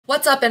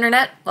What's up,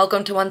 Internet?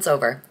 Welcome to Once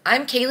Over.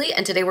 I'm Kaylee,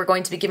 and today we're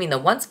going to be giving the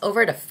once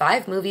over to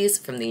 5 movies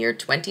from the year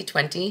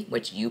 2020,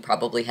 which you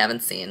probably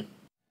haven't seen.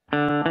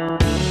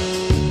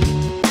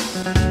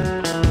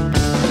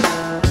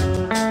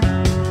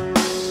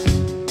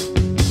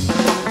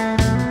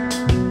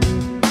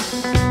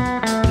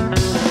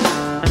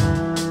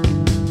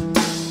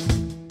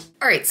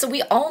 Alright, so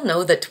we all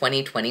know that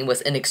 2020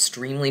 was an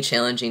extremely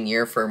challenging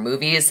year for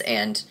movies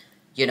and,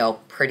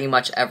 pretty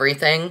much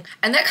everything.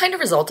 And that kind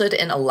of resulted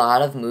in a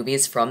lot of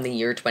movies from the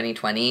year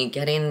 2020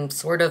 getting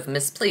sort of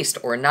misplaced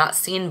or not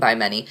seen by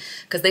many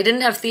because they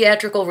didn't have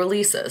theatrical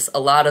releases. A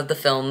lot of the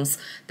films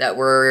that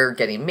were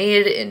getting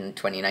made in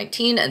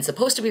 2019 and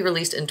supposed to be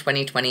released in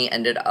 2020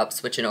 ended up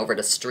switching over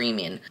to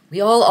streaming. We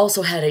all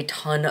also had a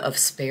ton of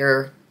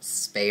spare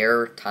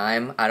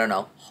time,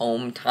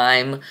 home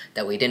time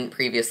that we didn't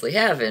previously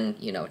have in,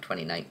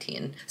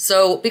 2019.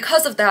 So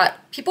because of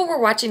that, people were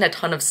watching a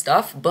ton of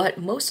stuff, but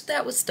most of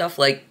that was stuff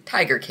like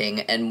Tiger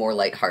King and more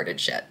lighthearted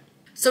shit.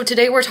 So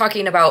today we're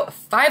talking about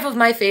 5 of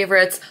my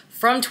favorites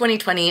from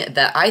 2020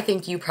 that I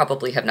think you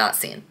probably have not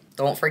seen.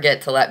 Don't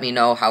forget to let me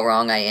know how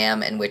wrong I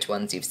am and which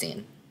ones you've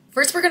seen.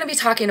 First, we're going to be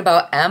talking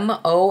about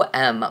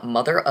m.o.m,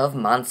 Mother of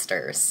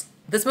Monsters.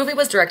 This movie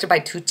was directed by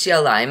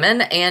Tuccia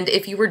Lyman, and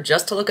if you were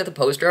just to look at the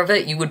poster of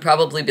it, you would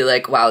probably be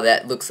like, wow,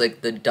 that looks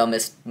like the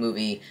dumbest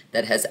movie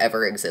that has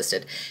ever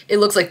existed. It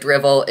looks like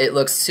drivel, it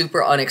looks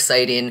super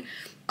unexciting.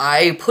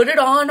 I put it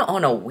on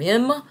a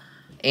whim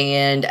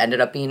and ended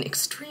up being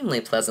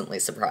extremely pleasantly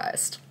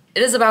surprised.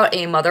 It is about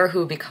a mother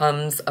who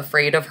becomes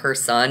afraid of her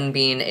son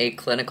being a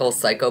clinical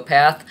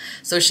psychopath,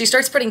 so she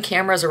starts putting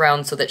cameras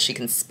around so that she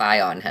can spy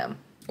on him.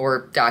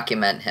 Or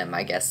document him,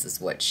 I guess is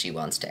what she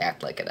wants to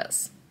act like it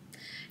is.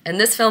 And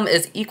this film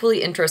is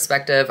equally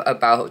introspective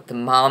about the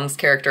mom's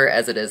character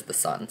as it is the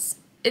son's.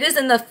 It is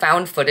in the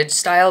found footage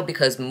style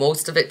because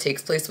most of it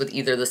takes place with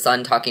either the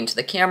son talking to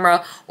the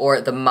camera or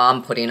the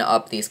mom putting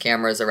up these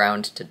cameras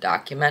around to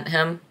document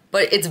him.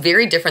 But it's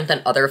very different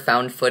than other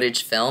found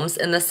footage films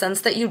in the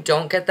sense that you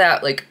don't get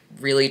that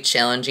really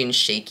challenging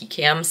shaky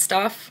cam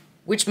stuff,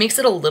 which makes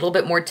it a little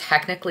bit more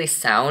technically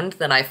sound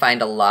than I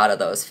find a lot of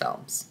those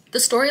films. The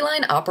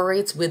storyline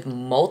operates with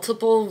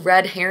multiple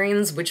red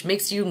herrings, which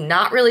makes you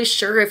not really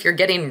sure if you're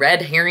getting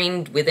red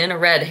herring within a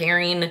red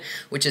herring,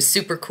 which is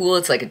super cool.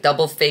 It's like a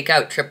double fake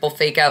out, triple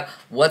fake out.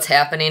 What's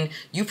happening?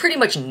 You pretty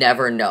much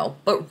never know.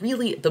 But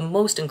really, the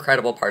most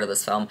incredible part of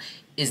this film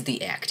is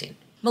the acting.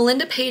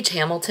 Melinda Page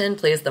Hamilton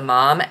plays the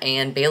mom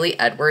and Bailey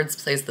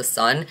Edwards plays the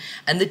son,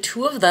 and the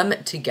two of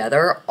them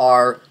together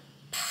are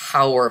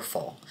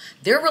powerful.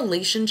 Their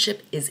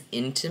relationship is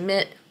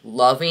intimate,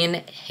 loving,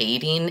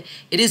 hating.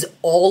 It is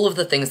all of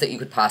the things that you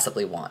could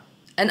possibly want.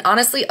 And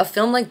honestly, a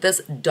film like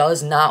this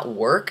does not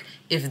work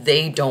if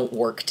they don't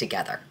work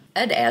together.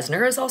 Ed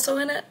Asner is also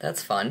in it.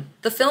 That's fun.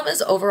 The film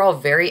is overall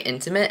very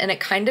intimate, and it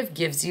kind of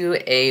gives you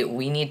a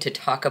we need to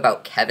talk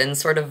about Kevin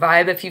sort of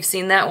vibe if you've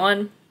seen that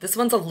one. This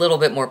one's a little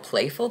bit more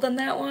playful than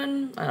that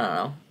one. I don't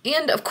know.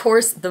 And of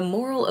course, the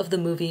moral of the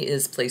movie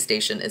is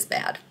PlayStation is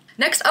bad.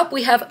 Next up,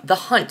 we have The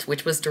Hunt,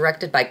 which was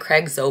directed by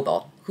Craig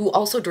Zobel, who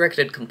also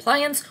directed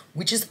Compliance,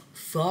 which is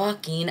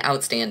fucking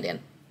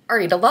outstanding.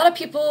 Alright, a lot of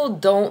people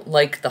don't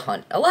like The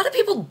Hunt. A lot of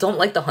people don't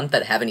like The Hunt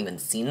that haven't even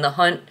seen The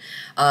Hunt.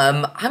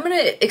 I'm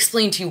gonna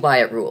explain to you why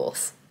it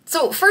rules.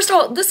 So, first of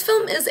all, this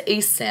film is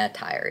a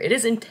satire. It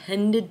is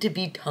intended to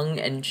be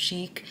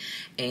tongue-in-cheek,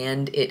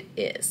 and it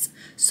is.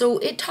 So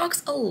it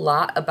talks a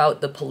lot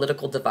about the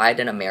political divide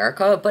in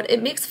America, but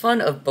it makes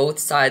fun of both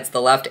sides,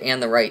 the left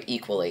and the right,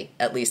 equally,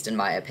 at least in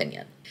my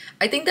opinion.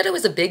 I think that it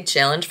was a big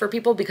challenge for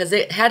people because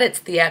it had its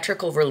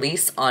theatrical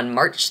release on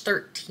March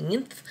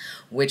 13th,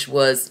 which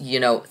was,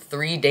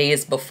 3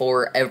 days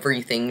before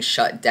everything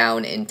shut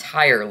down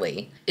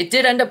entirely. It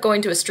did end up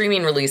going to a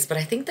streaming release, but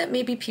I think that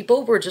maybe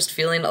people were just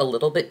feeling a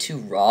little bit too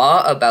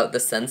raw about the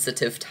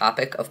sensitive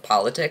topic of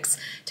politics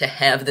to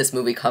have this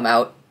movie come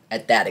out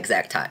at that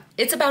exact time.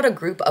 It's about a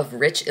group of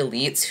rich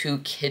elites who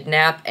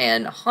kidnap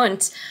and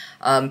hunt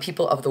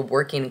people of the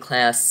working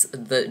class,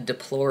 the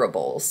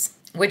deplorables,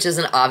 which is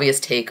an obvious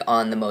take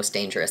on The Most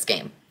Dangerous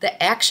Game.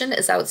 The action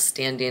is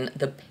outstanding,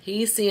 the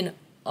pacing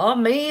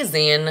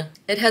amazing.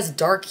 It has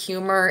dark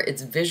humor,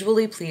 it's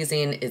visually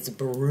pleasing, it's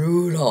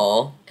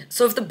brutal.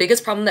 So if the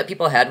biggest problem that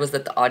people had was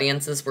that the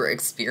audiences were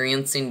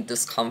experiencing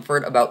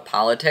discomfort about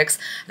politics,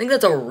 I think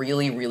that's a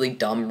really, really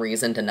dumb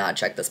reason to not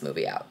check this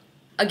movie out.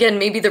 Again,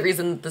 maybe the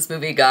reason this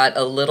movie got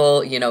a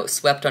little,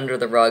 swept under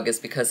the rug is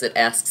because it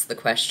asks the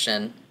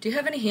question, do you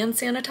have any hand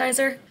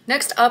sanitizer?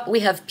 Next up,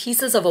 we have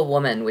Pieces of a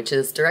Woman, which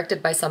is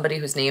directed by somebody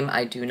whose name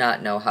I do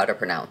not know how to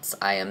pronounce.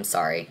 I am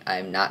sorry.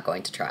 I'm not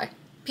going to try.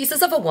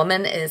 Pieces of a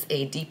Woman is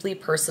a deeply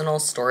personal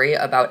story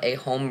about a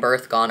home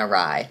birth gone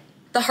awry.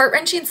 The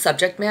heart-wrenching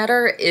subject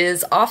matter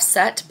is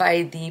offset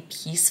by the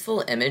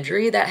peaceful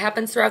imagery that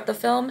happens throughout the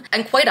film,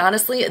 and quite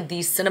honestly, the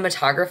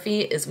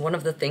cinematography is one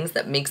of the things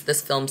that makes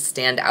this film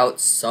stand out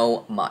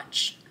so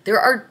much. There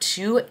are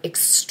 2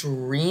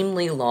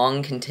 extremely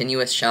long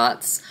continuous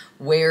shots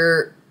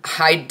where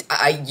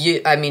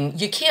you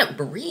can't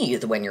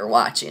breathe when you're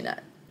watching it.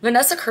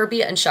 Vanessa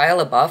Kirby and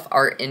Shia LaBeouf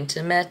are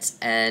intimate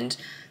and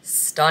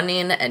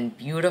stunning and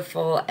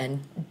beautiful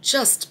and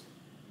just...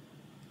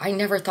 I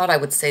never thought I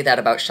would say that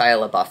about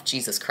Shia LaBeouf.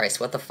 Jesus Christ,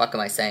 what the fuck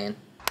am I saying?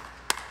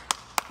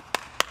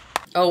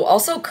 Oh,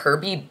 also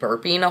Kirby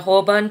burping a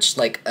whole bunch,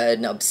 like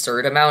an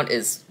absurd amount,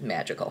 is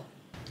magical.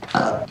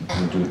 Do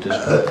it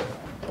this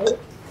way.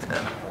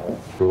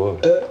 Grow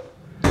up.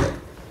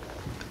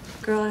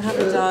 Girl, I have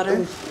a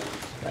daughter.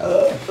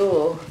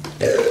 Ooh.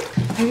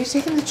 Have you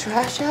taken the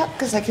trash out?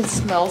 Because I can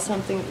smell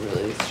something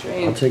really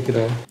strange. I'll take it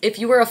out. If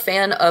you were a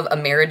fan of A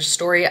Marriage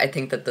Story, I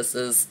think that this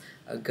is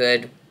a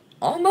good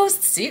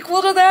almost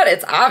sequel to that.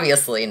 It's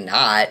obviously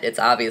not. It's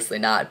obviously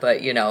not.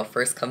 But, you know,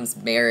 first comes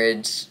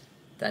marriage,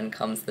 then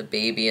comes the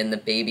baby and the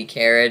baby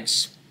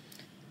carriage.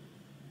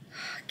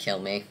 Kill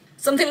me.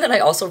 Something that I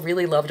also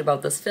really loved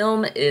about this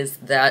film is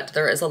that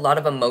there is a lot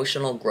of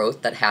emotional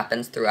growth that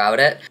happens throughout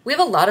it. We have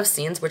a lot of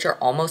scenes which are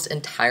almost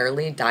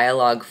entirely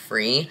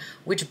dialogue-free,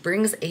 which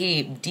brings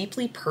a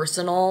deeply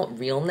personal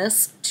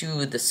realness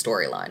to the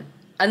storyline.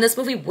 And this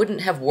movie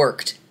wouldn't have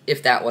worked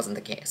if that wasn't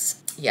the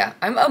case. Yeah,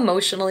 I'm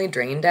emotionally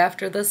drained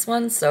after this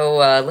one, so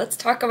let's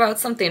talk about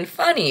something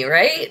funny,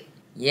 right?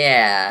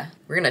 Yeah,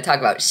 we're gonna talk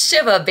about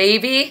Shiva,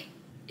 baby!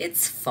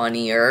 It's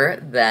funnier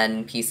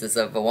than Pieces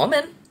of a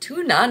Woman.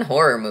 2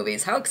 non-horror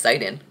movies, how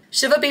exciting.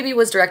 Shiva Baby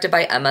was directed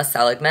by Emma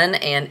Seligman,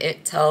 and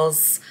it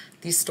tells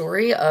the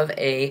story of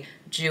a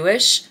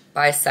Jewish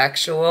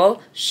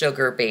bisexual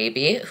sugar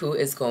baby who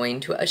is going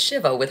to a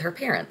Shiva with her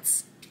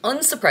parents.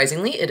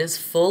 Unsurprisingly, it is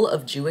full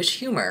of Jewish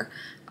humor.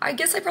 I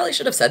guess I probably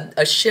should have said,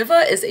 a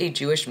Shiva is a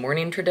Jewish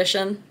mourning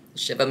tradition.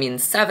 Shiva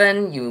means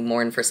 7, you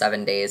mourn for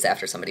 7 days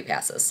after somebody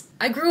passes.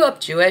 I grew up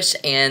Jewish,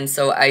 and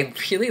so I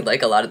really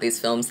like a lot of these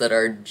films that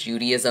are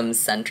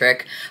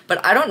Judaism-centric,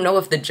 but I don't know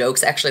if the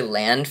jokes actually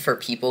land for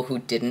people who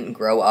didn't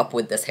grow up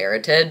with this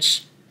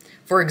heritage.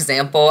 For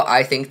example,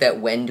 I think that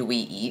When Do We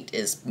Eat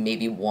is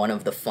maybe one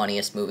of the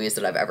funniest movies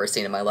that I've ever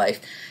seen in my life,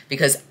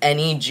 because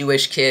any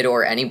Jewish kid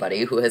or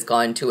anybody who has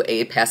gone to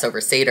a Passover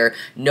Seder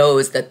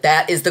knows that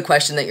that is the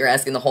question that you're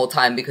asking the whole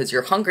time, because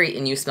you're hungry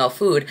and you smell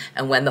food,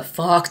 and when the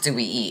fuck do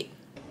we eat?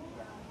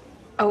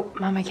 Oh,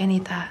 Mom, I can't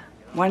eat that.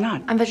 Why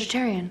not? I'm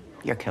vegetarian.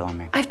 You're killing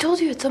me. I've told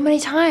you it so many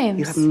times.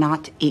 You have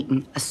not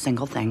eaten a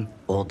single thing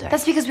all day.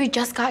 That's because we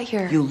just got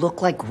here. You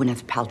look like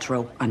Gwyneth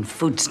Paltrow on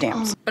food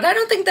stamps. But I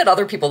don't think that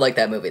other people like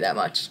that movie that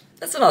much.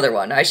 That's another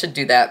one. I should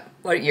do that.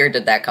 What year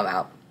did that come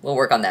out? We'll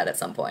work on that at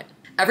some point.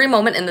 Every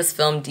moment in this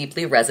film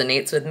deeply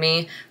resonates with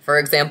me. For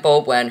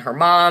example, when her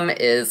mom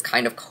is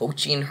kind of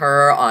coaching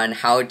her on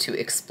how to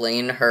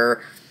explain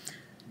her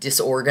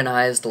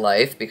disorganized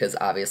life, because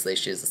obviously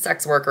she's a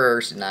sex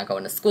worker, she's not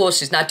going to school,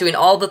 she's not doing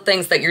all the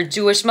things that your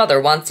Jewish mother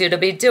wants you to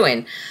be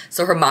doing.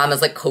 So her mom is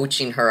like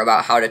coaching her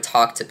about how to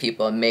talk to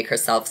people and make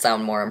herself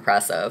sound more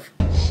impressive.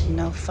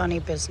 No funny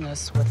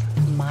business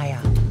with Maya.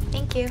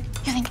 Thank you.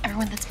 You think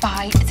everyone that's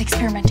bi is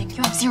experimenting. You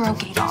have 0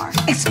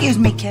 gaydar. Excuse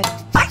me, kid.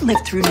 I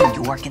lived through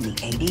New York in the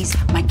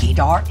 80s. My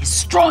gaydar is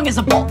strong as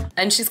a bull.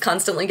 And she's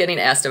constantly getting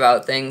asked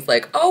about things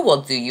like, oh,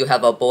 well, do you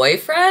have a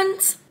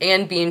boyfriend?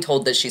 And being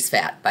told that she's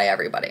fat by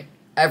everybody.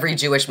 Every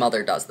Jewish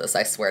mother does this,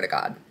 I swear to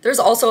God. There's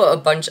also a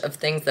bunch of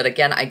things that,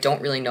 again, I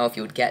don't really know if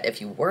you would get if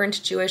you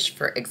weren't Jewish.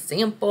 For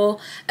example,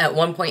 at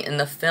one point in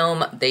the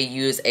film, they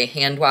use a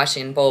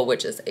hand-washing bowl,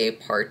 which is a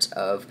part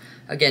of,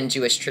 again,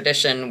 Jewish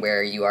tradition,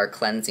 where you are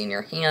cleansing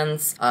your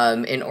hands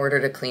in order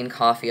to clean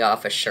coffee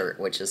off a shirt,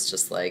 which is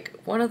just like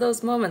one of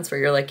those moments where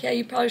you're like, yeah,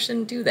 you probably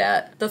shouldn't do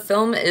that. The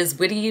film is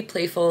witty,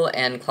 playful,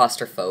 and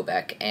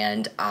claustrophobic,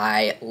 and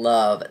I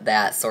love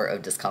that sort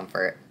of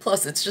discomfort.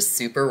 Plus, it's just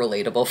super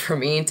relatable for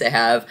me to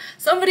have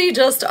somebody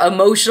just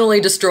emotionally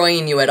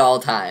destroying you at all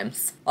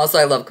times. Also,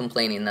 I love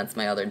complaining. That's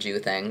my other Jew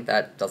thing.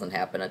 That doesn't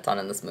happen a ton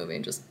in this movie.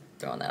 Just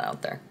throwing that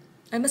out there.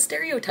 I'm a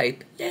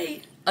stereotype.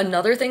 Yay!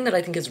 Another thing that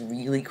I think is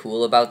really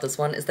cool about this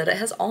one is that it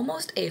has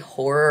almost a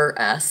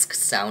horror-esque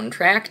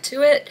soundtrack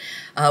to it,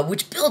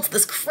 which builds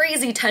this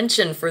crazy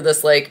tension for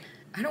this, like,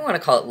 I don't want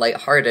to call it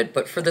lighthearted,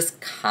 but for this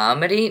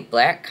comedy,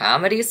 black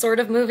comedy sort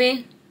of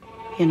movie.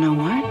 You know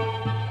what?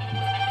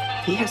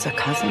 He has a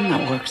cousin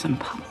that works in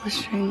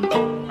publishing.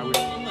 No.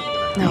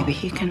 Maybe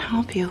he can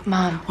help you.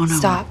 Mom, Oh, no.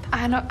 stop.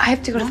 I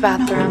have to go to the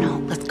bathroom. No,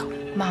 let's go.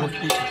 Mom, We're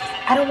gonna do this.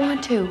 I don't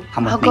want to.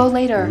 Come with I'll me. go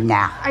later.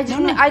 Now. I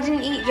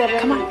didn't eat yet.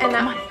 Come on, and come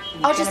I- on.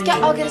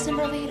 I'll get a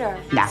number later.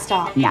 Now.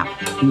 Stop. Now.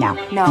 Now.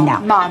 No, Now.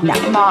 Mom.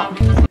 Now.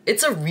 Mom.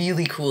 It's a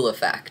really cool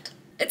effect.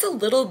 It's a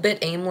little bit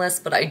aimless,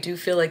 but I do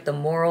feel like the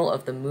moral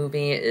of the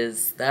movie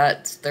is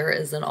that there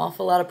is an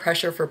awful lot of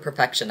pressure for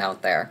perfection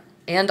out there.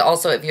 And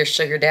also, if your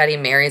sugar daddy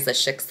marries a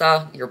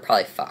shiksa, you're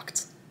probably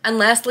fucked. And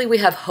lastly, we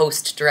have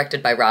Host,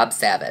 directed by Rob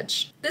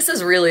Savage. This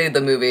is really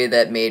the movie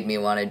that made me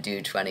want to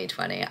do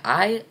 2020.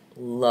 I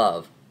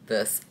love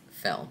this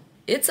film.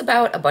 It's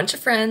about a bunch of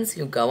friends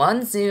who go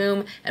on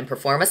Zoom and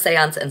perform a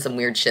seance, and some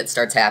weird shit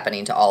starts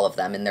happening to all of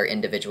them in their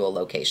individual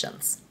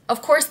locations.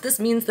 Of course, this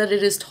means that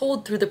it is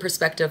told through the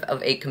perspective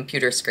of a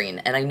computer screen,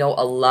 and I know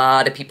a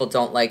lot of people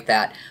don't like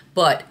that,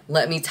 but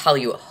let me tell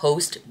you,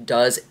 Host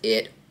does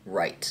it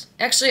right.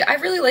 Actually, I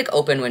really like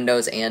Open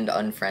Windows and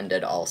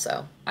Unfriended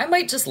also. I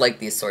might just like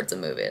these sorts of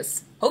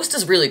movies. Host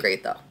is really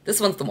great though. This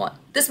one's the one.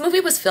 This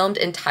movie was filmed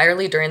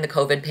entirely during the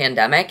COVID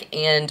pandemic,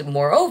 and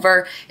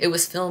moreover, it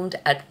was filmed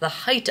at the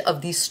height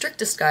of the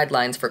strictest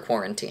guidelines for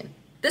quarantine.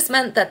 This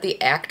meant that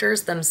the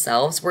actors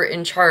themselves were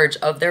in charge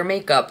of their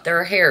makeup,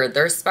 their hair,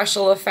 their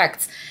special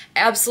effects,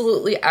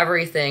 absolutely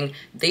everything.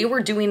 They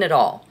were doing it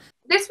all.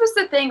 This was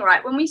the thing,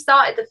 right? When we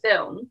started the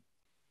film,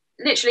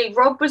 literally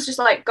Rob was just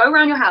like, go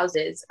around your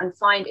houses and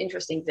find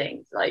interesting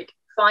things, like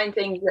find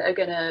things that are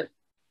gonna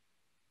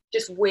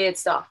just weird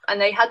stuff. And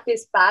they had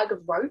this bag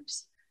of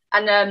ropes,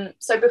 and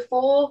so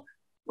before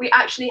we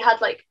actually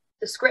had like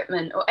the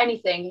scriptment or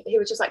anything, he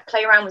would just like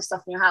play around with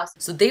stuff in your house.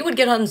 So they would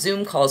get on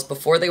Zoom calls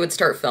before they would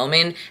start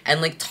filming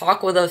and like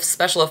talk with a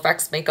special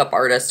effects makeup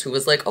artist who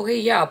was like, okay,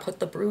 yeah, put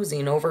the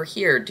bruising over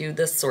here, do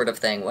this sort of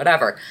thing,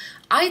 whatever.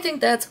 I think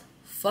that's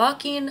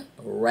fucking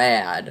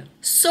rad.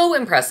 So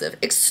impressive.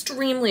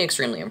 Extremely,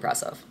 extremely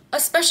impressive.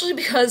 Especially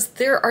because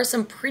there are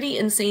some pretty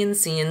insane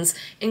scenes,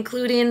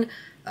 including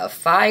a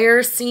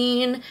fire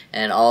scene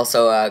and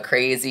also a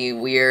crazy,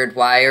 weird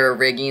wire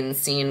rigging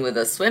scene with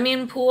a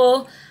swimming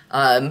pool.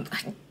 I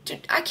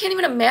can't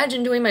even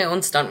imagine doing my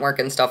own stunt work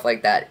and stuff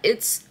like that.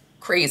 It's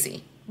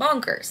crazy.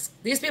 Bonkers.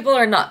 These people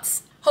are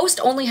nuts.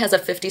 Host only has a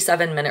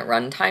 57-minute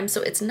runtime,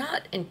 so it's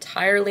not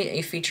entirely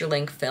a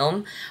feature-length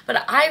film,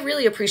 but I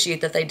really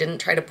appreciate that they didn't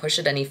try to push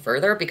it any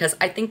further, because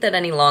I think that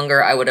any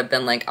longer I would have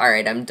been like,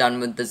 alright, I'm done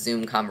with the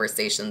Zoom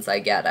conversations, I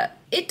get it.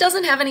 It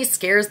doesn't have any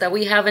scares that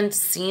we haven't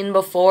seen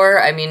before.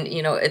 I mean,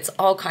 you know, it's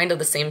all kind of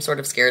the same sort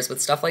of scares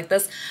with stuff like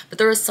this, but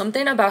there is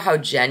something about how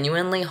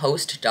genuinely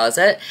Host does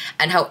it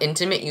and how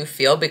intimate you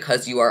feel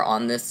because you are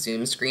on this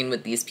Zoom screen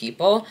with these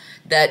people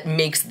that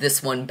makes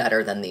this one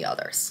better than the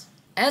others.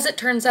 As it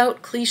turns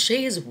out,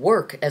 cliches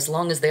work as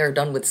long as they are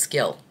done with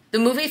skill. The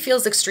movie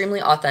feels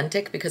extremely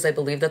authentic because I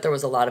believe that there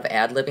was a lot of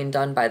ad-libbing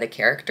done by the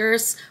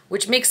characters,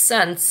 which makes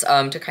sense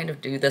to kind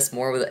of do this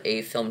more with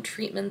a film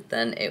treatment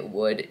than it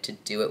would to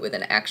do it with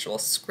an actual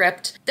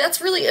script. That's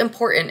really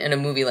important in a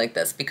movie like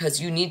this because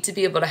you need to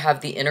be able to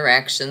have the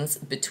interactions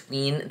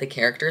between the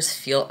characters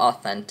feel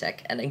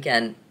authentic. And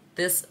again,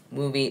 this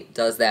movie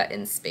does that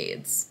in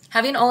spades.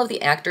 Having all of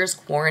the actors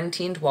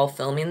quarantined while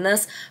filming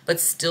this, but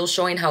still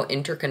showing how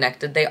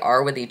interconnected they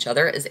are with each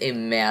other is a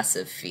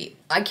massive feat.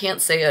 I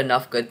can't say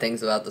enough good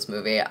things about this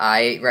movie.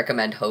 I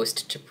recommend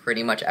Host to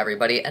pretty much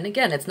everybody, and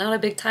again, it's not a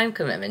big time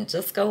commitment,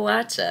 just go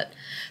watch it.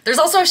 There's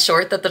also a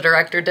short that the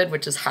director did,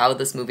 which is how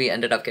this movie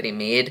ended up getting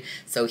made.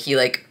 So he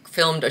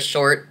filmed a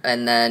short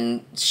and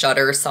then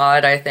Shudder saw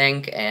it, I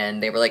think,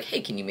 and they were like, hey,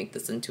 can you make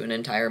this into an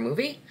entire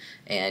movie?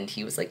 And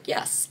he was like,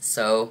 yes.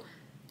 So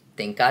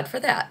thank God for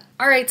that.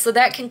 Alright, so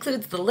that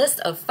concludes the list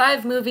of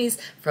 5 movies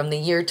from the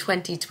year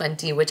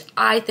 2020, which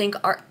I think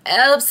are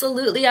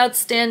absolutely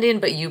outstanding,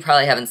 but you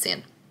probably haven't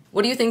seen.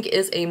 What do you think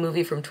is a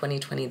movie from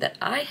 2020 that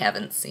I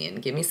haven't seen?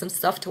 Give me some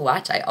stuff to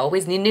watch. I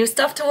always need new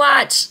stuff to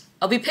watch.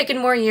 I'll be picking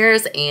more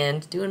years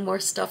and doing more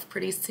stuff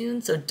pretty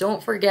soon, so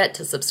don't forget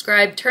to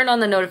subscribe, turn on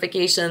the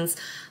notifications,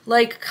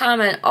 like,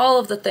 comment, all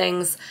of the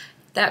things.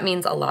 That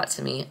means a lot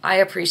to me. I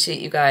appreciate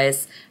you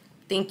guys.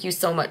 Thank you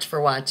so much for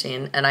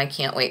watching, and I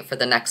can't wait for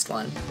the next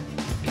one.